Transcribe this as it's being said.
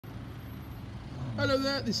Hello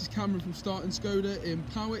there, this is Cameron from Starting Skoda in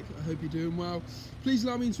Powick. I hope you're doing well. Please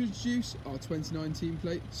allow me to introduce our 2019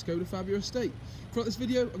 plate Skoda Fabia estate. Throughout this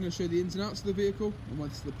video, I'm going to show you the ins and outs of the vehicle and why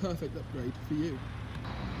this is the perfect upgrade for you.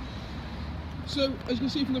 So, as you can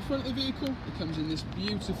see from the front of the vehicle, it comes in this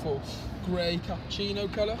beautiful grey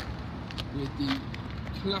Cappuccino colour with the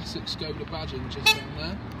classic Skoda badging just down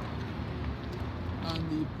there,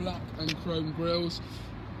 and the black and chrome grills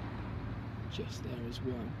just there as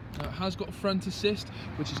well. Now, it has got a front assist,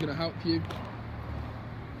 which is going to help you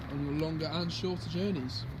on your longer and shorter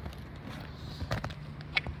journeys.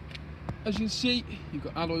 As you can see, you've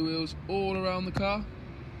got alloy wheels all around the car,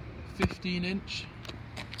 15-inch.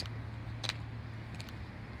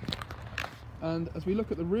 And as we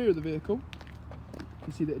look at the rear of the vehicle, you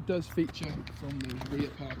can see that it does feature from those rear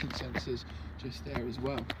parking sensors just there as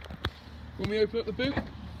well. When we open up the boot,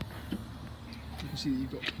 you can see that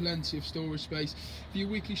you've got plenty of storage space for your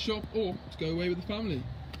weekly shop or to go away with the family.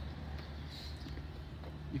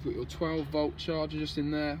 You've got your 12-volt charger just in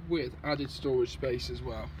there with added storage space as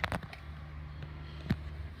well.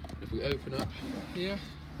 If we open up here,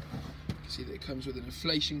 you can see that it comes with an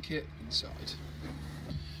inflation kit inside.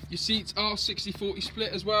 Your seats are 60-40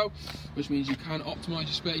 split as well, which means you can optimise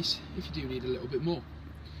your space if you do need a little bit more.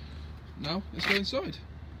 Now, let's go inside.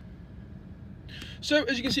 So,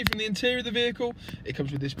 as you can see from the interior of the vehicle, it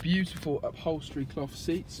comes with this beautiful upholstery cloth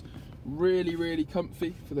seats. Really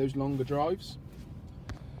comfy for those longer drives.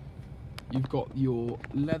 You've got your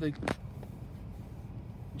leather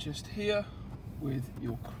just here with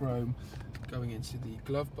your chrome going into the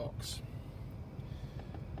glove box.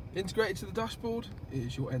 Integrated to the dashboard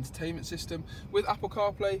is your entertainment system with Apple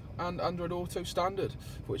CarPlay and Android Auto standard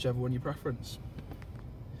for whichever one you preference.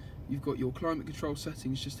 You've got your climate control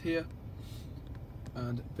settings just here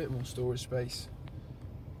and a bit more storage space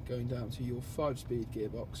going down to your 5-speed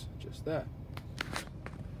gearbox just there.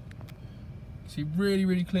 See,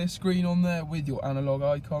 really clear screen on there with your analog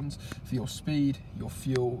icons for your speed, your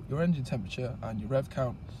fuel, your engine temperature and your rev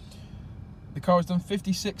count. The car has done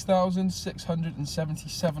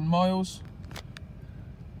 56,677 miles.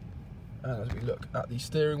 And as we look at the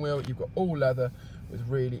steering wheel, you've got all leather with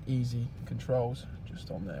really easy controls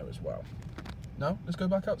just on there as well. Now, let's go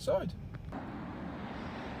back outside.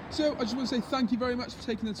 So, I just want to say thank you very much for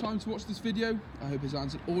taking the time to watch this video. I hope it's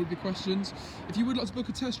answered all of your questions. If you would like to book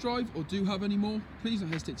a test drive or do have any more, please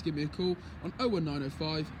don't hesitate to give me a call on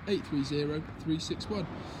 01905 830 361.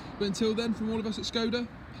 But until then, from all of us at Skoda,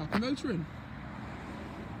 happy motoring.